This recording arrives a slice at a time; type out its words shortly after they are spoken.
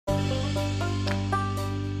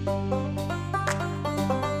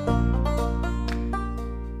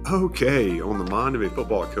Okay, on the Mind of a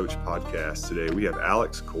Football Coach podcast today, we have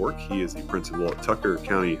Alex Cork. He is the principal at Tucker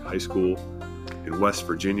County High School in West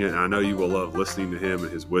Virginia, and I know you will love listening to him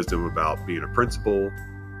and his wisdom about being a principal,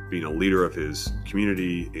 being a leader of his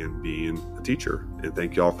community, and being a teacher. And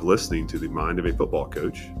thank you all for listening to the Mind of a Football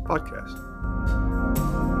Coach podcast.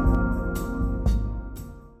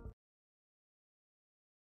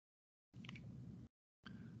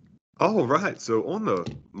 All right, so on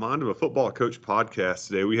the Mind of a Football Coach podcast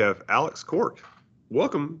today, we have Alex Cork.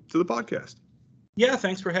 Welcome to the podcast. Yeah,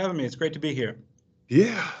 thanks for having me. It's great to be here.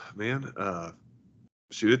 Yeah, man.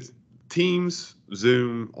 It's Teams,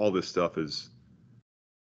 Zoom, all this stuff is,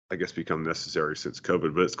 I guess, become necessary since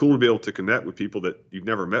COVID. But it's cool to be able to connect with people that you've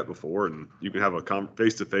never met before, and you can have a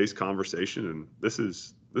face-to-face conversation. And this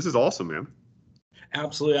is awesome, man.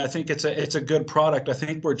 Absolutely. I think it's a good product. I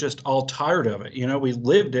think we're just all tired of it. We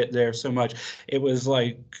lived it there so much. It was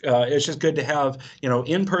like, it's just good to have,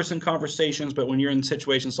 in-person conversations. But when you're in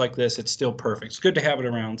situations like this, it's still perfect. It's good to have it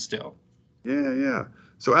around still. Yeah.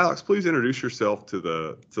 So Alex, please introduce yourself to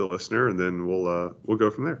the listener, and then we'll go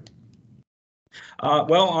from there.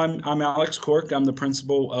 Well, I'm Alex Cork. I'm the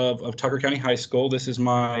principal of Tucker County High School. This is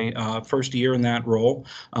my first year in that role.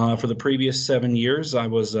 For the previous 7 years, I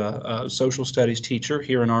was a social studies teacher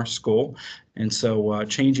here in our school. And so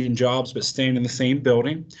changing jobs, but staying in the same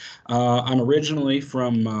building. I'm originally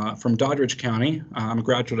from Doddridge County. I'm a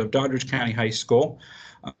graduate of Doddridge County High School.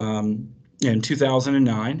 In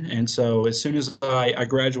 2009. And so as soon as I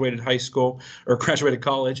graduated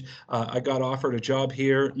college, I got offered a job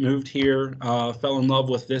here, moved here, fell in love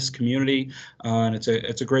with this community. And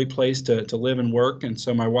it's a great place to live and work. And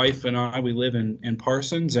so my wife and I, we live in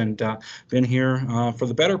Parsons and been here for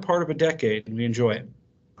the better part of a decade, and we enjoy it.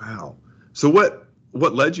 Wow. So what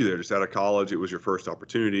led you there? Just out of college, it was your first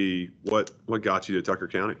opportunity. What got you to Tucker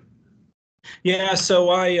County? Yeah, so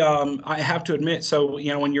I have to admit, so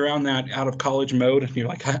when you're on that out of college mode and you're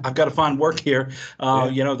like, I've got to find work here,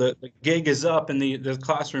 the gig is up in the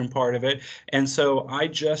classroom part of it, and so I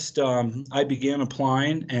just I began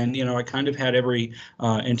applying, and I kind of had every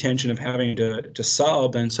intention of having to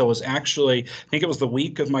sub, and so it was actually, I think it was the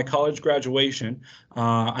week of my college graduation,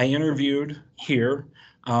 I interviewed here.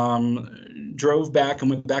 Drove back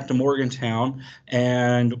and went back to Morgantown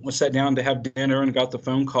and was sat down to have dinner and got the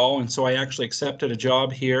phone call. And so I actually accepted a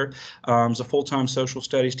job here as a full-time social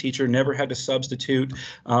studies teacher, never had to substitute,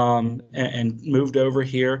 and moved over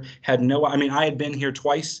here. I had been here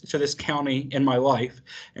twice to this county in my life.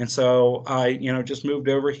 And so I, just moved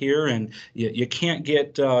over here, and you can't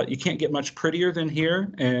get much prettier than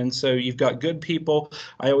here. And so you've got good people.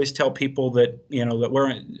 I always tell people that,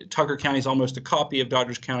 that Tucker County is almost a copy of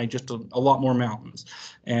Doddridge County, just a lot more mountains,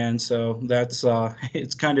 and so that's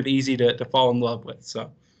it's kind of easy to fall in love with.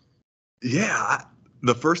 So yeah,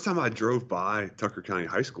 the first time I drove by Tucker County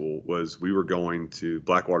High School was we were going to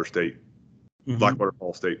Blackwater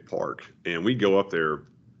Falls State Park, and we go up there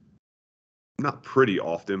not pretty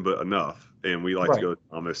often, but enough, and we like to go to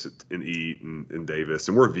Thomas and eat and Davis,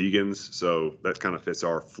 and we're vegans, so that kind of fits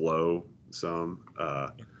our flow some.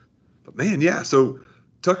 But man, yeah, so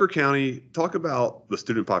Tucker County, talk about the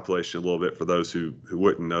student population a little bit for those who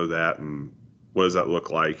wouldn't know that, and what does that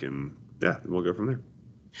look like, and we'll go from there.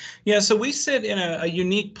 Yeah, so we sit in a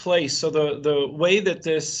unique place. So the way that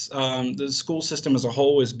this the school system as a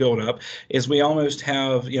whole is built up is we almost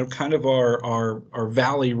have kind of our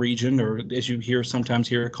valley region, or as you sometimes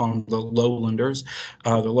hear call them the lowlanders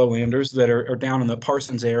that are down in the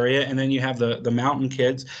Parsons area, and then you have the mountain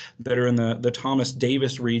kids that are in the Thomas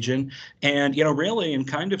Davis region, and really in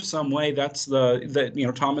kind of some way that's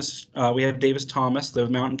the Thomas, we have Davis Thomas, the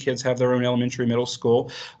mountain kids have their own elementary middle school.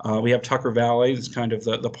 We have Tucker Valley, that's kind of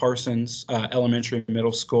the Parsons Elementary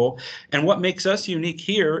Middle School. And what makes us unique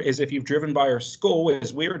here is, if you've driven by our school,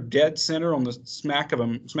 is we're dead center on the smack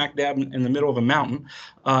dab in the middle of a mountain,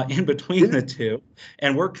 in between the two.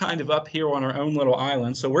 And we're kind of up here on our own little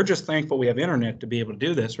island. So we're just thankful we have internet to be able to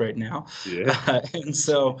do this right now. Yeah. And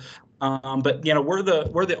so, but we're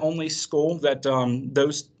the only school that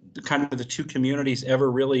those kind of the two communities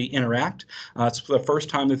ever really interact. It's the first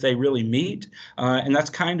time that they really meet, and that's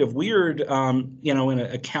kind of weird, in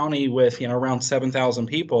a county with around 7,000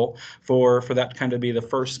 people for that kind of be the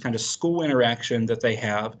first kind of school interaction that they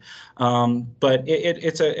have. But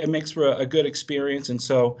it makes for a good experience, and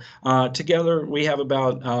so together we have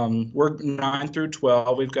about we're 9 through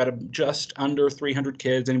 12. We've got just under 300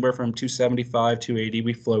 kids, anywhere from 275, 280.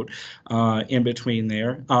 We float in between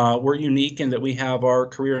there. We're unique in that we have our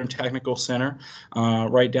career and technical center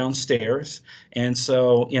right downstairs. And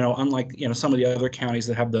so, unlike, some of the other counties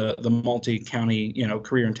that have the multi-county,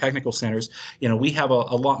 career and technical centers, we have a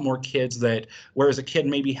lot more kids that, whereas a kid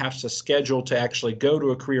maybe has to schedule to actually go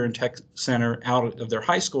to a career and tech center out of their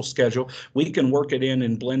high school schedule, we can work it in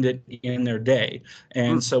and blend it in their day.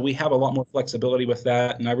 And so we have a lot more flexibility with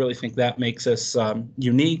that. And I really think that makes us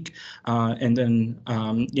unique. And then,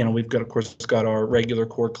 we've got, of course, got our regular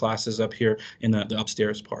core classes up here in the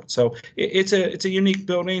upstairs part. So it's a unique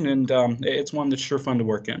building, and it's one that's sure fun to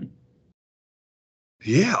work in.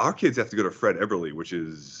 Yeah, our kids have to go to Fred Eberly, which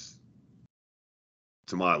is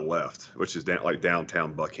to my left, which is like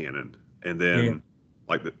downtown Buckhannon. And then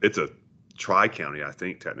it's a tri-county, I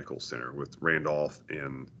think, technical center with Randolph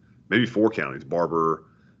and maybe 4 counties, Barber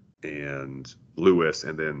and Lewis,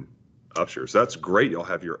 and then Upshur. So that's great. Y'all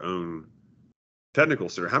have your own technical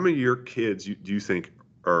center. How many of your kids do you think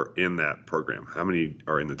are in that program? How many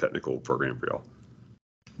are in the technical program for y'all?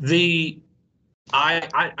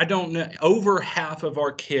 I don't know. Over half of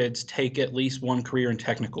our kids take at least one career and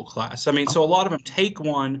technical class. I mean, so a lot of them take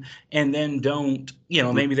one and then don't,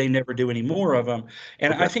 maybe they never do any more of them.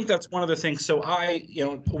 And I think that's one of the things. So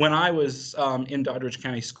when I was in Doddridge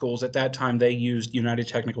County Schools at that time, they used United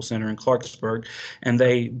Technical Center in Clarksburg, and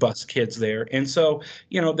they bus kids there. And so,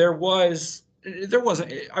 there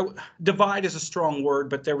wasn't, divide is a strong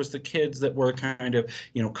word, but there was the kids that were kind of,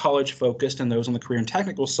 college focused, and those on the career and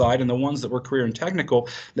technical side, and the ones that were career and technical,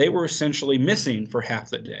 they were essentially missing for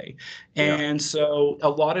half the day. And so a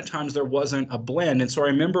lot of times there wasn't a blend. And so I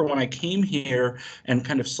remember when I came here and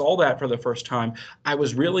kind of saw that for the first time, I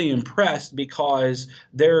was really impressed, because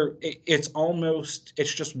it's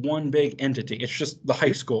just one big entity. It's just the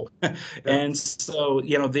high school. And so,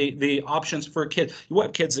 the options for kids, you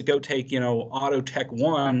have kids that go take, Auto Tech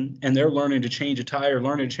 1, and they're learning to change a tire,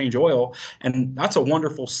 learning to change oil, and that's a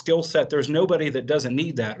wonderful skill set. There's nobody that doesn't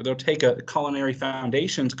need that. Or they'll take a culinary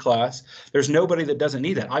foundations class. There's nobody that doesn't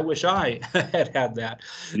need that. I wish I had that.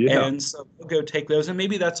 And so they'll go take those, and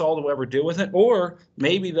maybe that's all they'll ever do with it, or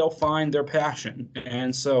maybe they'll find their passion.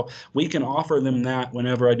 And so we can offer them that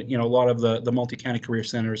whenever, a lot of the multi-county career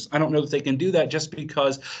centers, I don't know that they can do that, just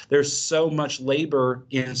because there's so much labor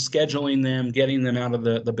in scheduling them, getting them out of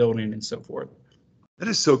the building, and so forth. That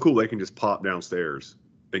is so cool. They can just pop downstairs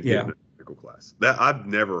and get in a technical class. That I've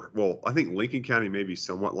never. Well, I think Lincoln County may be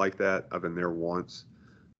somewhat like that. I've been there once.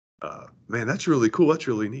 Man, that's really cool. That's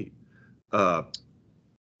really neat.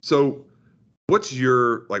 So what's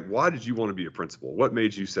your, why did you want to be a principal? What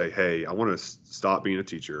made you say, hey, I want to stop being a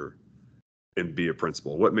teacher and be a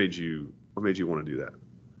principal? What made you want to do that?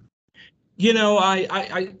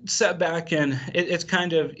 I sat back, and it's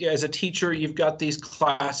kind of, as a teacher, you've got these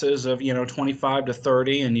classes of, 25 to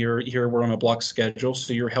 30, and we're on a block schedule.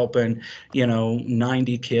 So you're helping,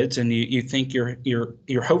 90 kids, and you think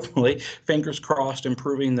you're hopefully, fingers crossed,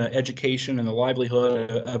 improving the education and the livelihood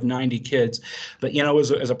of 90 kids. But,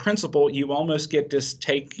 as a principal, you almost get to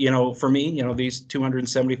take, for me, these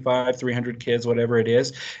 275, 300 kids, whatever it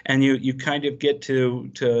is, and you kind of get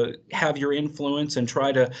to have your influence and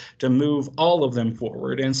try to move all of them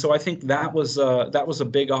forward. And so I think that was a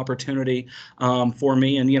big opportunity for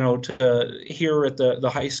me. And to here at the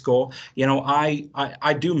high school,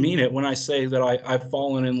 I do mean it when I say that I've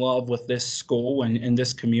fallen in love with this school and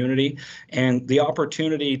this community, and the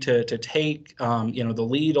opportunity to take the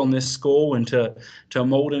lead on this school, and to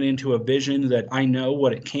mold it into a vision that I know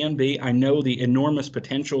what it can be. I know the enormous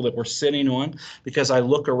potential that we're sitting on, because I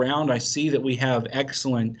look around, I see that we have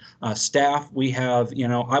excellent staff. We have,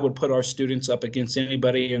 I would put our students up against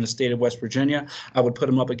anybody in the state of West Virginia. I would put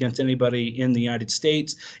them up against anybody in the United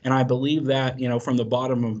States. And I believe that, from the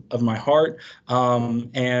bottom of my heart.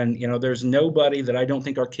 And, there's nobody that I don't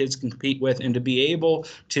think our kids can compete with. And to be able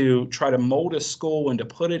to try to mold a school and to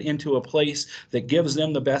put it into a place that gives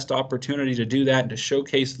them the best opportunity to do that, and to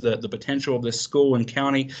showcase the potential of this school and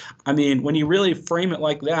county. I mean, when you really frame it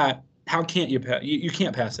like that, how can't you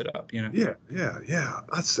can't pass it up, Yeah.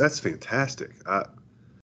 That's fantastic.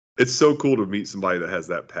 It's so cool to meet somebody that has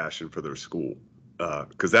that passion for their school,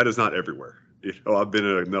 because that is not everywhere. I've been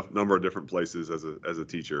in a number of different places as a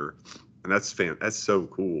teacher, and that's so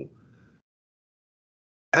cool.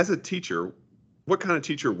 As a teacher, what kind of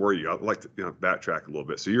teacher were you? I'd like to backtrack a little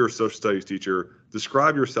bit. So you're a social studies teacher.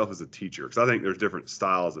 Describe yourself as a teacher, because I think there's different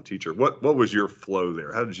styles of teacher. What was your flow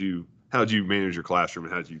there? How did you manage your classroom,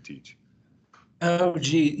 and how did you teach? Oh,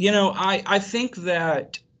 gee, I think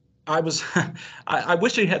that I was, I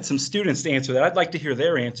wish I had some students to answer that. I'd like to hear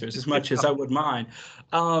their answers as much as I would mine.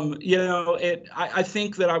 I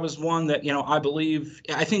think that I was one that,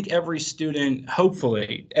 I think every student,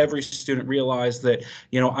 hopefully every student realized that,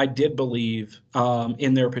 I did believe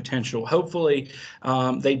in their potential. Hopefully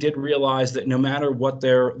they did realize that no matter what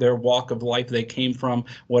their walk of life they came from,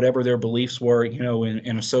 whatever their beliefs were,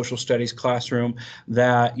 in a social studies classroom,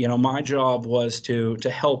 that, my job was to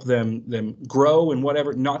help them grow and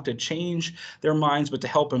whatever, not to change their minds, but to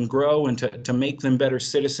help them grow and to make them better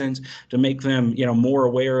citizens, to make them, more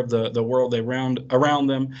aware of the world around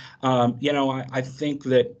them. I think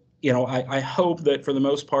that, I hope that for the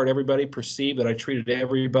most part, everybody perceived that I treated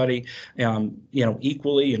everybody,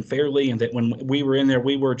 equally and fairly, and that when we were in there,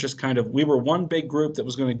 we were just we were one big group that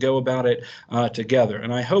was going to go about it together.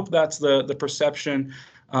 And I hope that's the perception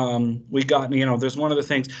we got. There's one of the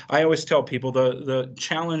things I always tell people, the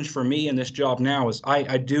challenge for me in this job now is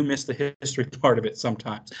I do miss the history part of it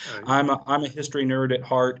sometimes. Right. I'm a history nerd at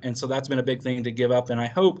heart, and so that's been a big thing to give up. And I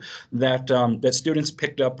hope that that students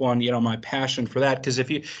picked up on my passion for that, because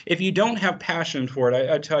if you don't have passion for it,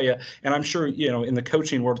 I tell you, and I'm sure in the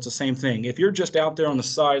coaching world it's the same thing. If you're just out there on the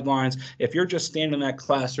sidelines, if you're just standing in that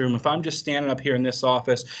classroom, if I'm just standing up here in this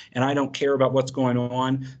office and I don't care about what's going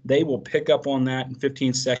on, they will pick up on that in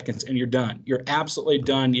 15 seconds and you're done. You're absolutely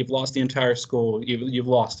done. You've lost the entire school. You've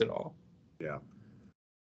lost it all. Yeah.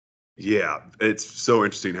 Yeah. It's so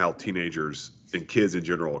interesting how teenagers and kids in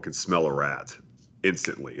general can smell a rat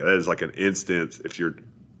instantly. That is like an instant. If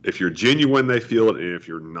you're genuine, they feel it. And if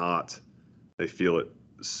you're not, they feel it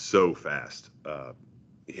so fast.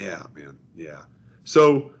 Yeah, man. Yeah.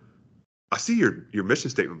 So I see your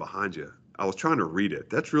mission statement behind you. I was trying to read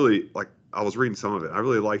it. That's really, like, I was reading some of it. I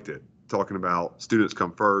really liked it. Talking about students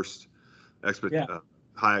come first,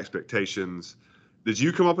 high expectations. Did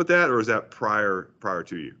you come up with that, or is that prior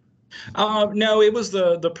to you? No, it was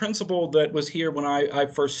the principal that was here when I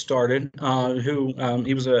first started, who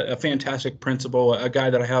he was a fantastic principal, a guy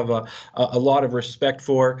that I have a lot of respect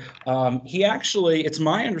for. He actually, it's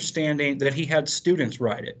my understanding that he had students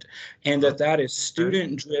write it, and that is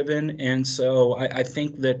student driven. And so I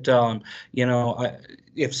think that,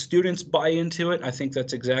 if students buy into it, I think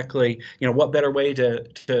that's exactly, what better way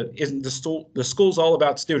isn't the school's all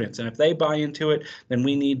about students. And if they buy into it, then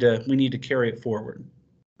we need to carry it forward.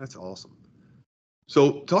 That's awesome.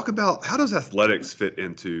 So talk about, how does athletics fit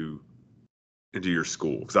into your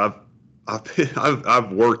school? Because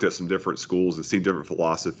I've worked at some different schools and seen different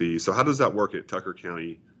philosophies. So how does that work at Tucker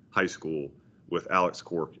County High School with Alex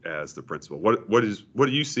Cork as the principal? What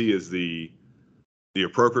do you see as the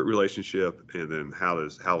appropriate relationship, and then how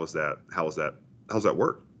does that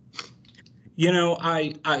work?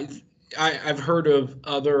 I've heard of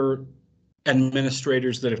other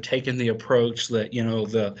administrators that have taken the approach that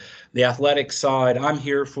the athletic side, I'm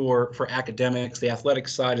here for academics, the athletic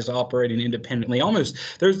side is operating independently. Almost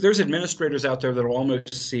there's administrators out there that will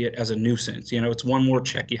almost see it as a nuisance. It's one more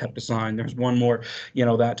check you have to sign, there's one more,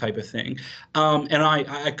 that type of thing. And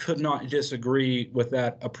I could not disagree with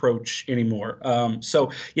that approach anymore.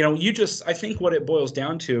 I think what it boils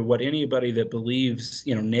down to, what anybody that believes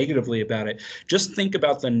negatively about it, just think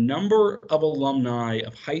about the number of alumni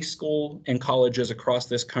of high school and colleges across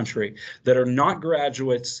this country that are not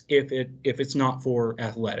graduates if it's not for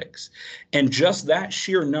athletics. And just that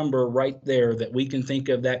sheer number right there, that we can think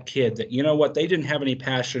of that kid that, they didn't have any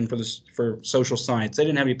passion for social science, they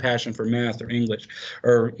didn't have any passion for math or English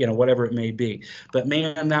or whatever it may be, but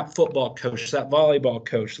man, that football coach, that volleyball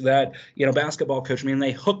coach, that basketball coach,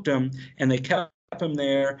 they hooked them and they kept them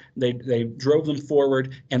there. They drove them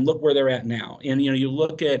forward, and look where they're at now. And you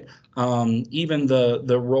look at even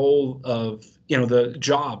the role of the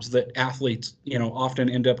jobs that athletes often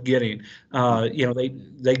end up getting.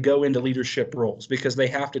 They go into leadership roles because they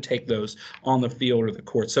have to take those on the field or the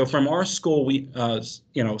court. So from our school, we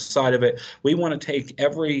side of it, we want to take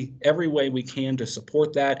every way we can to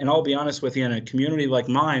support that. And I'll be honest with you, in a community like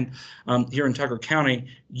mine here in Tucker County,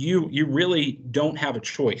 you really don't have a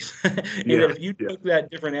choice. That if you took that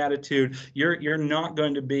different attitude, you're not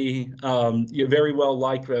going to be very well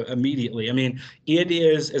liked immediately. It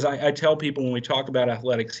is, as I tell people when we talk about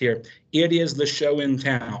athletics here, it is the show in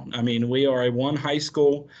town. We are a one high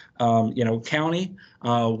school, county.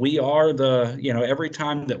 We are every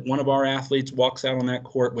time that one of our athletes walks out on that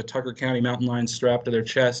court with Tucker County Mountain Lions strapped to their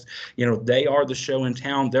chest, they are the show in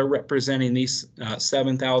town. They're representing these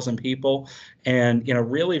 7,000 people. And,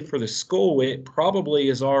 really for the school, it probably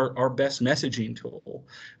is our best messaging tool.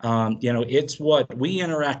 It's what we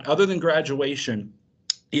interact, other than graduation.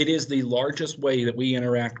 It is the largest way that we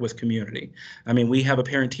interact with community. I mean, we have a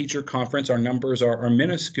parent-teacher conference. Our numbers are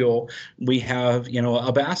minuscule. We have,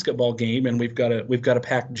 a basketball game, and we've got a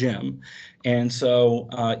packed gym, and so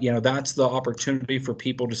that's the opportunity for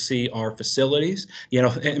people to see our facilities.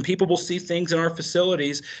 And people will see things in our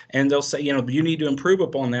facilities, and they'll say, you need to improve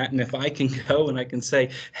upon that. And if I can go and I can say,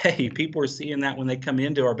 hey, people are seeing that when they come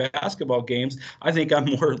into our basketball games, I think I'm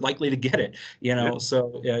more likely to get it. Yeah.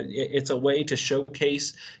 So it's a way to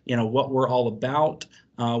showcase what we're all about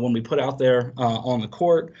when we put out there on the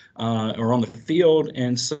court or on the field.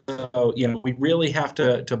 And so we really have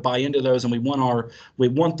to buy into those, and we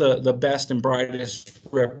want the best and brightest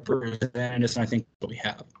representatives, and I think that we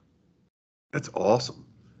have. That's awesome.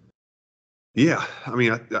 Yeah, I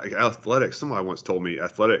mean, athletics. Somebody once told me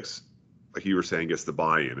athletics, like you were saying, gets the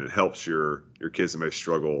buy-in. It helps your kids that may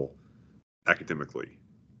struggle academically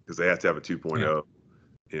because they have to have a 2.0,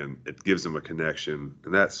 and it gives them a connection,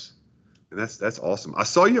 and that's awesome. I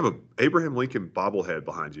saw you have a Abraham Lincoln bobblehead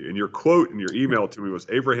behind you, and your quote in your email to me was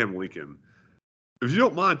Abraham Lincoln. If you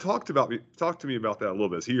don't mind, talk to me about that a little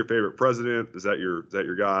bit. Is he your favorite president? Is that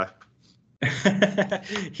your guy?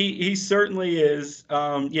 He certainly is.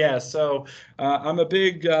 So I'm a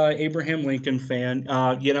big Abraham Lincoln fan.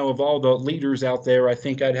 Of all the leaders out there, I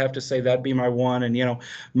think I'd have to say that'd be my one. And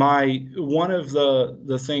my one of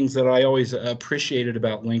the things that I always appreciated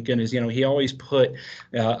about Lincoln is he always put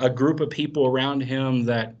a group of people around him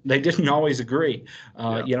that they didn't always agree.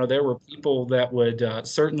 There were people that would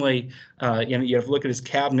certainly you have to look at his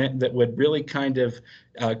cabinet that would really kind of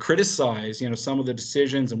criticize, some of the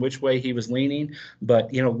decisions and which way he was leaning.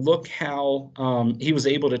 But, look how he was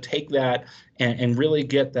able to take that and really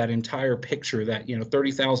get that entire picture, that,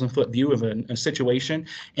 30,000-foot view of a situation.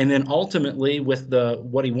 And then ultimately with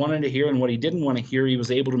what he wanted to hear and what he didn't want to hear, he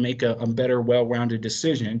was able to make a better, well-rounded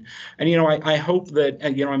decision. And, I hope that,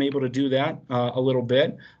 I'm able to do that a little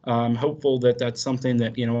bit. I'm hopeful that that's something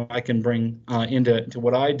that, I can bring into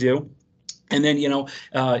what I do. And then,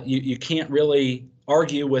 you can't really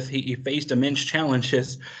argue with he faced immense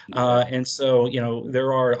challenges, and so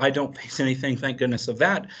I don't face anything, thank goodness, of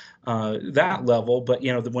that level. But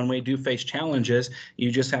when we do face challenges, you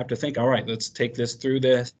just have to think, all right, let's take this through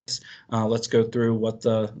this. Let's go through what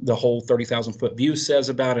the whole 30,000-foot view says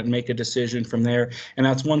about it and make a decision from there. And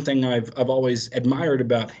that's one thing I've always admired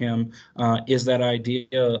about him, is that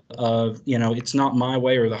idea of it's not my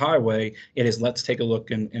way or the highway. It is, let's take a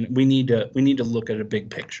look, and we need to look at a big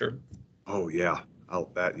picture. Oh yeah.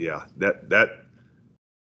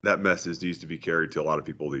 That message needs to be carried to a lot of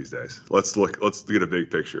people these days. Let's get a big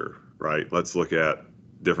picture, right? Let's look at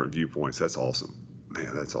different viewpoints. That's awesome,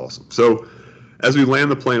 man. That's awesome. So as we land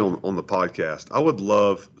the plane on the podcast, I would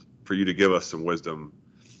love for you to give us some wisdom,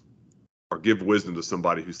 or give wisdom to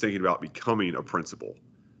somebody who's thinking about becoming a principal.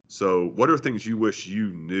 So what are things you wish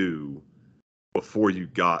you knew before you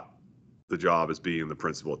got the job as being the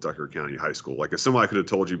principal at Tucker County High School? Like if somebody could have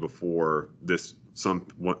told you before this some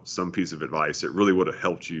piece of advice, it really would have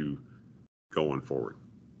helped you going forward.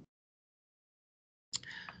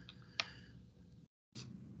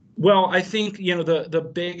 Well, I think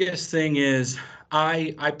the biggest thing is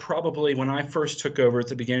I probably, when I first took over at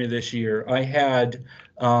the beginning of this year, I had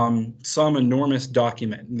some enormous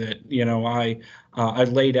document that I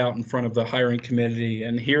laid out in front of the hiring committee,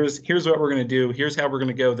 and here's what we're going to do, here's how we're going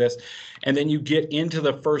to go this, and then you get into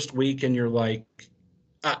the first week and you're like,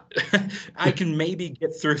 I can maybe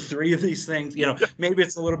get through 3 of these things. Maybe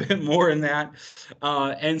it's a little bit more than that.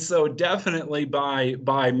 And so definitely by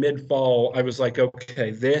mid-fall, I was like,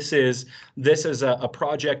 okay, this is a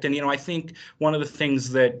project. And, I think one of the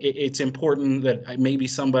things that it's important that maybe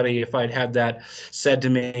somebody, if I'd had that said to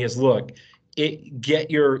me, is, look,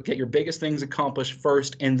 get your biggest things accomplished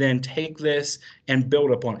first, and then take this and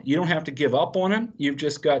build up on it. You don't have to give up on them. You've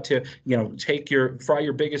just got to, fry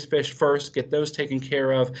your biggest fish first, get those taken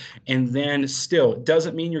care of, and then still, it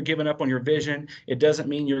doesn't mean you're giving up on your vision. It doesn't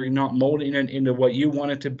mean you're not molding it into what you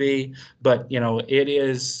want it to be. But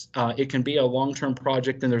it can be a long-term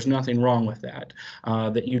project, and there's nothing wrong with that.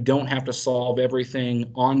 That you don't have to solve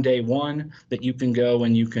everything on day one. That you can go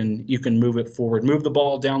and you can move it forward, move the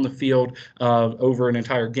ball down the field over an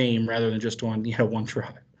entire game rather than just on one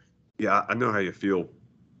drive. Yeah, I know how you feel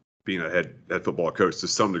being a head football coach to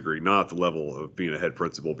some degree, not at the level of being a head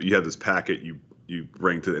principal, but you have this packet you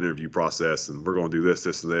bring to the interview process, and we're going to do this,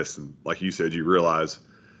 and this, and like you said, you realize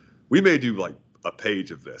we may do like a page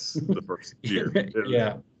of this the first year.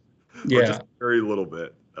 Yeah. Just very little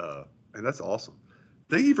bit, and that's awesome.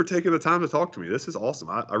 Thank you for taking the time to talk to me. This is awesome.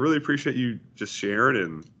 I really appreciate you just sharing,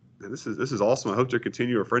 and this is awesome. I hope to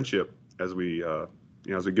continue a friendship as we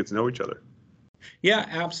get to know each other. Yeah,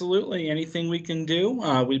 absolutely. Anything we can do,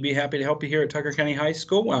 we'd be happy to help you here at Tucker County High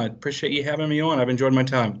School. I appreciate you having me on. I've enjoyed my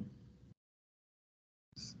time.